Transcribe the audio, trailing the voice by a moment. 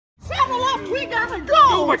We gotta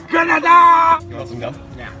go! We're gonna die! You want some gum?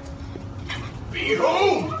 Yeah.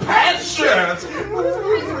 Behold, pants shirt!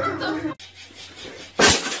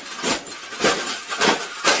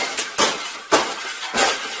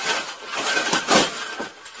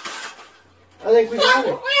 I think we got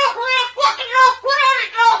it.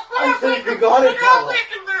 I think we got it, Paula.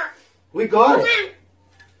 We got it.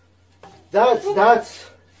 That's the best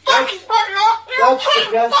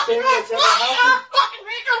thing that's ever happened.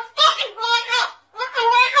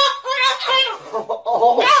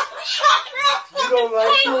 Oh, you don't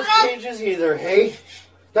like those cages either, hey?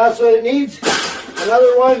 That's what it needs.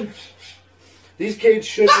 Another one. These cages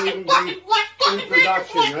shouldn't even be in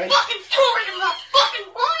production, right?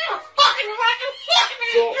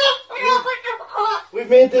 So, we've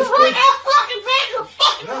made this cage.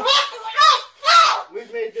 No.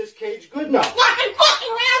 We've made this cage good now.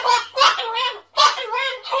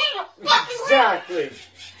 Exactly.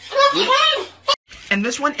 And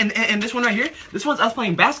this one, and this one right here, this one's us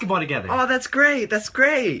playing basketball together. Oh, that's great. That's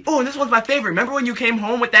great. Oh, and this one's my favorite. Remember when you came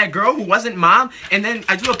home with that girl who wasn't mom, and then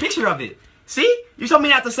I drew a picture of it? See? You told me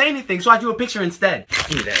not to say anything, so I drew a picture instead.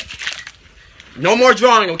 Give me that. No more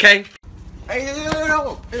drawing, okay? Hey,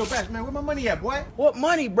 Bash, man, where my money at, boy? What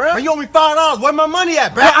money, bro? Man, you owe me $5. Where my money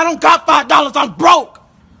at, Man, Bash? I don't got $5. I'm broke.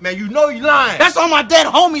 Man, you know you lying. That's on my dead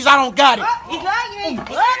homies. I don't got it. He's lying. What?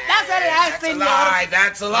 That's what it has, senor.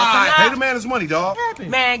 That's a lie. Pay the man his money, dog.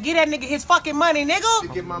 Man, get that nigga his fucking money, nigga. You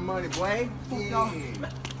get my money, boy. Yeah.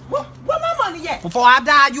 Where my money at? Before I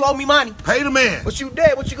die, you owe me money. Pay the man. What you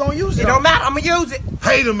dead? What you gonna use It it don't on? matter. I'ma use it.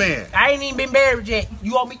 Pay the man. I ain't even been buried yet.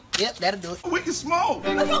 You owe me. Yep, that'll do it. We can smoke.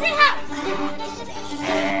 Let's go get hot.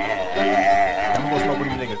 I'm gonna smoke with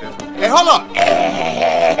you niggas, man. Hey, hold up.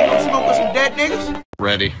 Don't smoke with some dead niggas?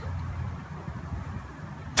 Ready.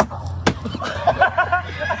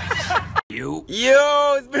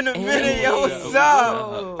 Yo, it's been a minute. Yo, what's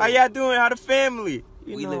up? How y'all doing? How the family?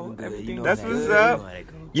 We living good. You know That's that. what's You up. know how that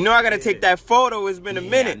go. You know I gotta take that photo. It's been a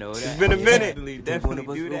minute. I know It's that. been a minute. Definitely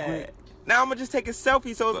do real that. quick. Now I'm gonna just take a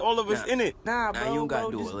selfie so it's all of us in it. Nah, bro. You don't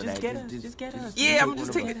gotta do just, all just that. get us. Just get us. Yeah, I'm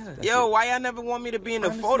just taking. Yo, why y'all never want me to be in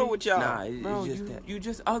a photo with y'all? Nah, bro, it's just that. You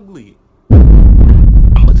just ugly.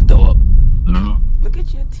 I'm about to throw up. Look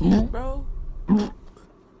at your teeth, bro.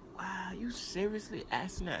 Wow, you seriously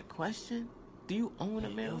asking that question? Do you own a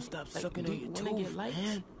man? Stop sucking on your tooth,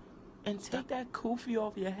 man. And take that kufi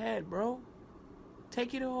off your head, bro.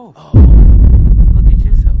 Take it off. Oh, look at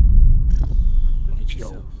yourself. Look at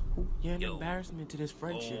yourself. You're an embarrassment to this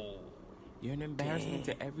friendship. You're an embarrassment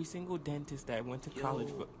to every single dentist that went to college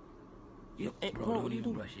for. Bro, what are you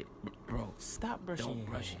doing? Brush it, bro. Stop brushing. Don't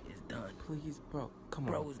brush it. It's done. Please, bro. Come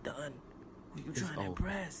on. Bro, it's done. Who you trying to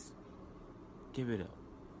impress? Give it up.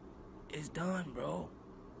 It's done, bro.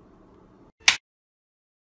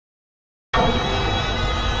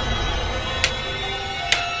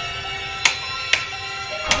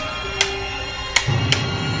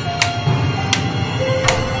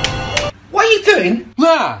 What are you doing?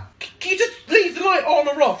 Nah. Can you just leave the light on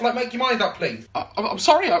or off? Like, make your mind up, please. I'm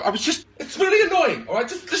sorry, I was just... It's really annoying, alright?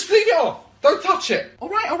 Just leave it off. Don't touch it.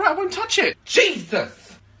 Alright, I won't touch it.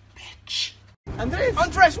 Jesus! Bitch.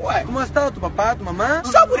 Andres, what? ¿cómo ha estado tu papá, tu mamá?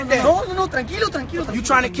 What's up with that? No, tranquilo. You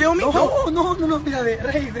trying to kill me? No, mira,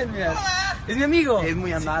 Rey, ven, mira. Es mi amigo. Es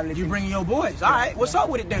muy amable. You bringing your boys. All right, what's up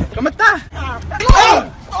with it then? ¿Cómo está?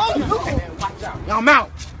 I'm out.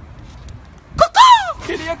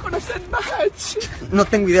 Quería conocer más. No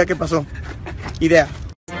tengo idea qué pasó. Idea.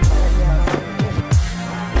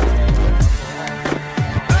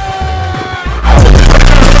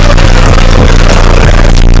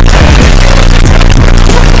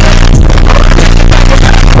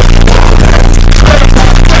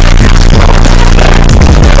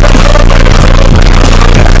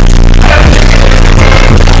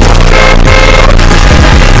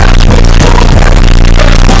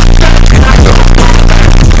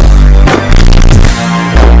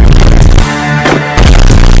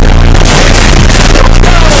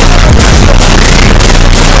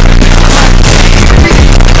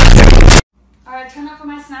 Turn up for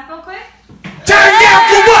my snap real quick. Turn down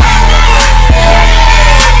for what?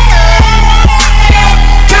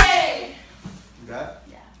 Hey! You got it?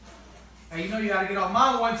 Yeah. Hey, you know you gotta get on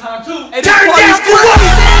mine one time too. Hey, Turn down for what?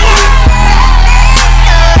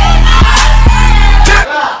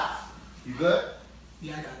 You good?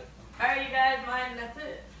 Yeah, I got it. Alright, you guys, mine, that's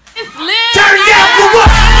it. It's lit! Turn down for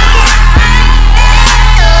what?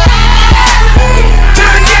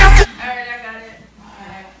 Turn down for... Alright, I got it.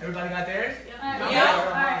 Alright. Everybody got theirs? Alright,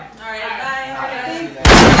 bye.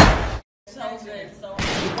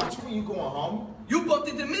 You going home? You bumped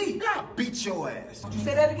into me. I'll beat your ass.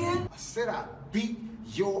 Say that again. again? I said I beat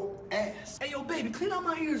your ass. Hey, yo, baby, clean out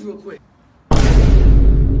my ears real quick.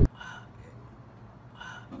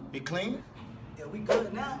 You clean? Yeah, we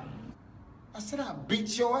good now. I said I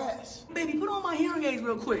beat your ass. Baby, put on my hearing aids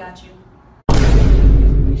real quick. Got you.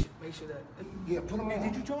 Make sure that. Yeah, put them on.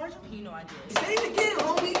 Did you charge him? You know I did. Say it again,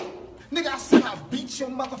 homie. Nigga, I said I beat your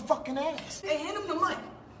motherfucking ass. Hey, hand him the mic.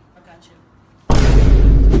 I got you.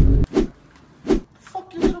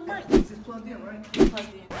 Fuck you to the mic. Is this plugged in, right?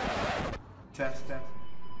 Plugged in. Test.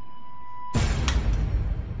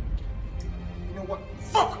 You know what?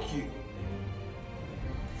 Fuck you.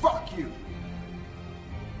 Fuck you.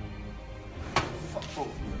 Fuck both of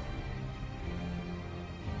you.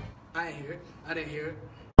 I didn't hear it. I didn't hear it.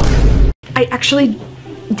 I actually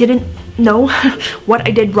didn't know what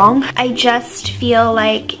I did wrong. I just feel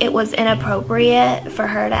like it was inappropriate for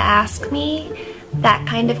her to ask me that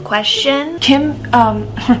kind of question. Kim,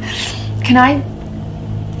 can I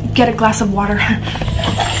get a glass of water?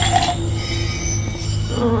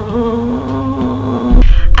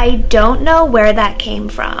 I don't know where that came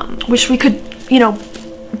from. Wish we could,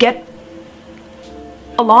 get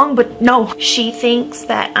along, but no. She thinks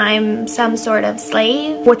that I'm some sort of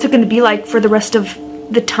slave. What's it gonna be like for the rest of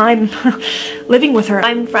the time living with her?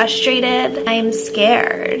 I'm frustrated. I'm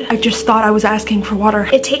scared. I just thought I was asking for water.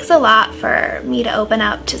 It takes a lot for me to open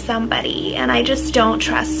up to somebody, and I just don't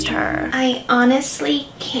trust her. I honestly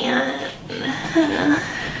can't.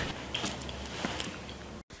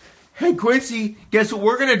 Hey, Quincy, guess what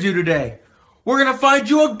we're gonna do today? We're gonna find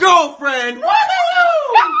you a girlfriend!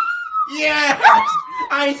 Woohoo! Yes!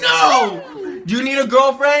 I know! Do you need a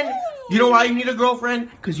girlfriend? You know why you need a girlfriend?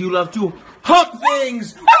 Because you love to hump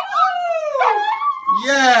things!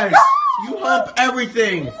 Yes! You hump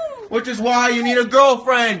everything! Which is why you need a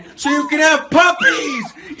girlfriend! So you can have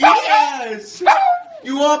puppies! Yes!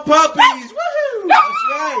 You want puppies! Woohoo! That's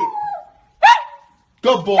right!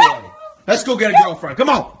 Good boy! Let's go get a girlfriend. Come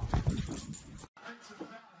on!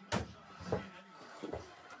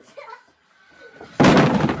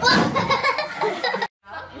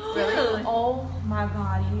 Oh my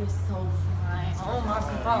god, you're so fine. Oh my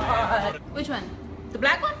god. Which one? The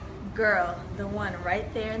black one? Girl, the one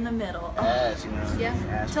right there in the middle.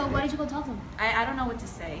 Yeah. So why did you go talk to him? I don't know what to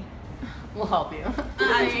say. We'll help you.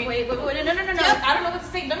 Wait, no. I don't know what to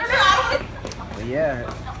say. No. But yeah,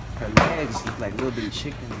 her legs look like little bitty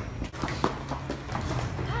chicken.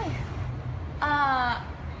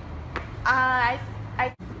 Hi.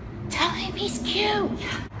 I tell him he's cute.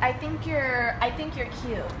 I think you're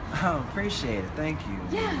cute. Oh, appreciate it. Thank you.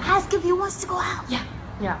 Yeah. Ask if he wants to go out. Yeah.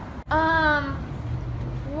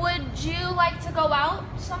 Would you like to go out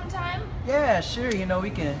sometime? Yeah, sure. We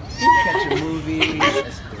can catch a movie.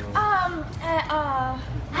 That's cool.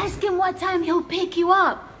 Ask him what time he'll pick you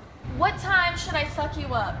up. What time should I suck you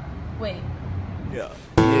up? Wait. Yeah.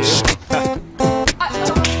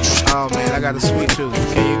 Oh man, I got a sweet tooth.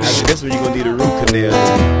 That's when you're gonna need a root canal.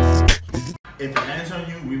 If it lands on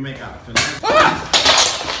you, we make out.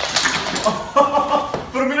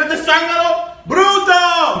 Pero mira este zángano,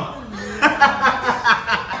 bruto.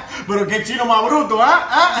 Pero qué chino más bruto,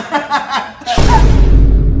 ¿ah?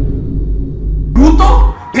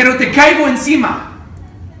 ¿Bruto? Pero te caigo encima.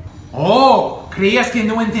 Oh, creías que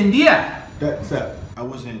no entendía. I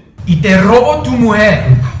wasn't. Y te robo tu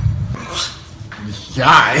mujer.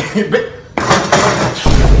 Ya,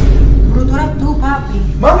 Bruto eras tú, papi.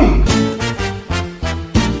 Mami.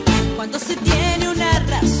 Cuando se tiene una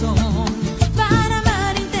razón para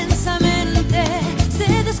amar intensamente,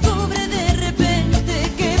 se descubre de repente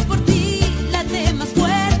que por ti late más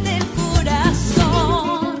fuerte el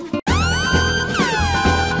corazón.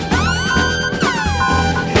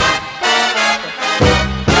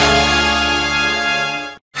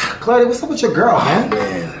 Claudia, what's up with your girl, man?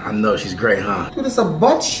 Man, I know she's great, huh? Dude, it's a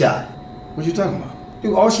butt shot. What you talking about?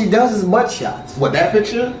 Dude, all she does is butt shots. What, that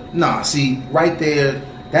picture? Nah, see, right there,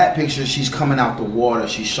 that picture, she's coming out the water.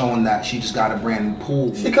 She's showing that she just got a brand new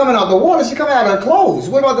pool. She coming out the water, she coming out of her clothes.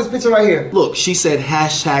 What about this picture right here? Look, she said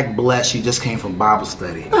 #blessed. She just came from Bible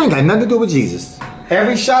study. I ain't got nothing to do with Jesus.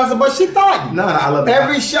 Every shot's a butt. She thought. No, I love it.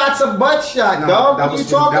 Every shot's a butt shot, dog. What are you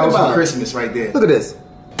talking about? That was about? for Christmas right there. Look at this.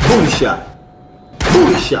 Booty shot.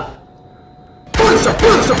 Booty shot. Booty shot.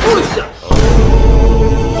 Booty shot. Booty shot.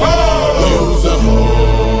 Use a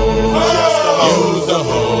hoe. Use a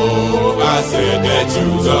hoe. I said that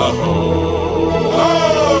use a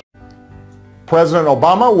hoe. President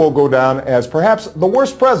Obama will go down as perhaps the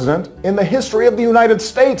worst president in the history of the United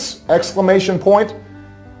States! Exclamation point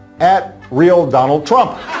at real Donald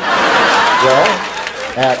Trump. Well,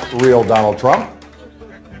 at real Donald Trump,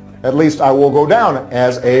 at least I will go down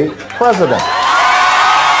as a president.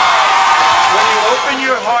 open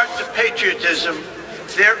your heart to patriotism,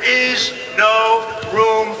 there is no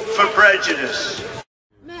room for prejudice.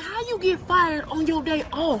 Man, how you get fired on your day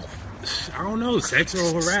off? I don't know,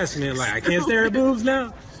 sexual harassment. Like, I can't stare at boobs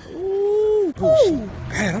now. Ooh.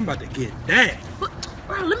 Man, I'm about to get that. But,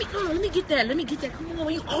 bro, let me get that. Let me get that. Come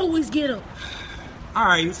on, you always get them. All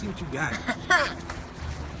right, let's see what you got.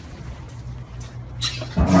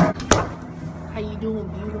 How you doing,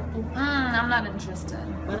 beautiful? I'm not interested.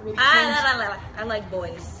 I like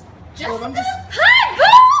boys. Well, I'm just... Hi, girl!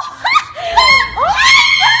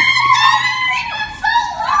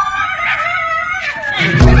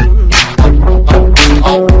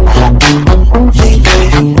 Oh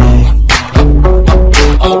my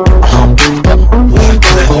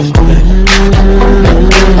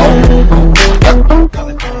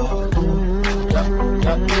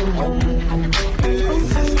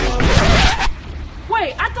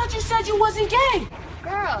Wait, I thought you said you wasn't gay.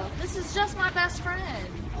 Girl, this is just my best friend.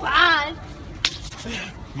 Fine.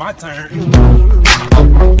 My turn.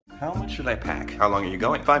 How much should I pack? How long are you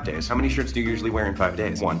going? 5 days. How many shirts do you usually wear in 5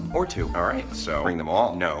 days? 1 or 2. All right, so bring them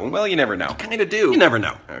all. No. Well, you never know. Kinda do. You never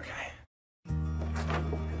know. Okay.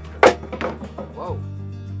 Whoa.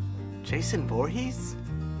 Jason Voorhees?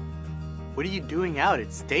 What are you doing out?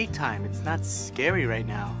 It's daytime. It's not scary right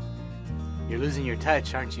now. You're losing your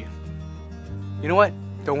touch, aren't you? You know what?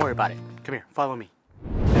 Don't worry about it. Come here, follow me.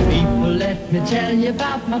 People, let me tell you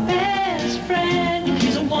about my best friend.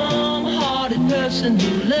 He's a warm-hearted person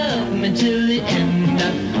who loved me till the end.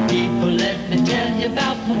 People, let me tell you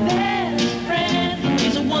about my best friend.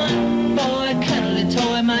 He's a one-boy cuddly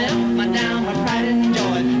toy, my up, my down, my pride and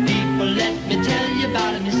joy. People, let me tell you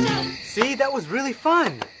about him yourself. See, that was really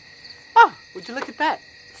fun. Oh, would you look at that?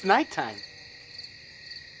 It's nighttime.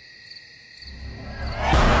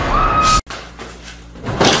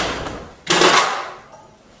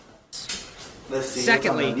 Let's see.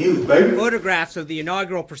 Secondly, News, baby. photographs of the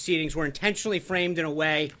inaugural proceedings were intentionally framed in a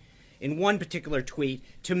way, in one particular tweet,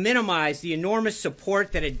 to minimize the enormous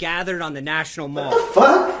support that had gathered on the National Mall. What the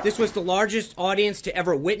fuck? This was the largest audience to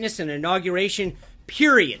ever witness an inauguration,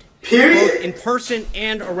 period. Period? Both in person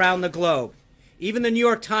and around the globe. Even the New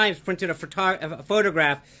York Times printed a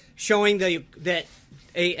photograph showing that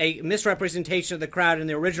a misrepresentation of the crowd in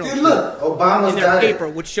the original Dude, look, Obama's in their got it. paper,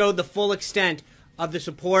 which showed the full extent of the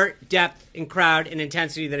support, depth, and crowd and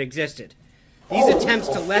intensity that existed. These attempts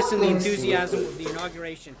to lessen the enthusiasm of the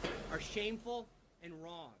inauguration are shameful and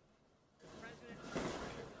wrong.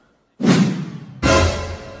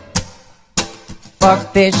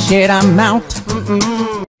 Fuck this shit, I'm out.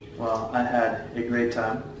 Well, I had a great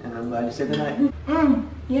time, and I'm glad you stayed the night.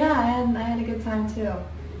 Yeah, I had a good time too.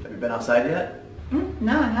 Have you been outside yet?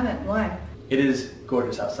 No, I haven't. Why? It is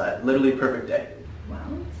gorgeous outside. Literally perfect day.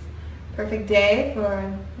 Well, it's a perfect day for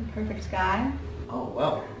a perfect guy. Oh,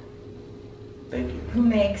 well. Thank you. Who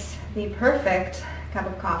makes the perfect cup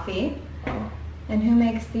of coffee? And who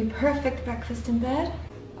makes the perfect breakfast in bed?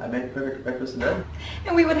 I make perfect breakfast in bed.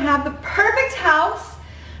 And we would have the perfect house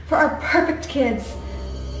for our perfect kids.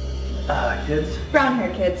 Kids?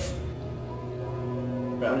 Brown-haired kids.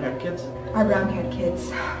 Brown-haired kids? Our brown-haired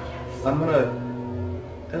kids. I'm gonna...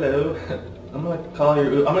 Hello. I'm gonna call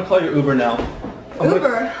your Uber now.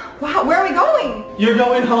 Uber? Wow, where are we going? You're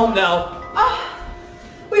going home now. Oh,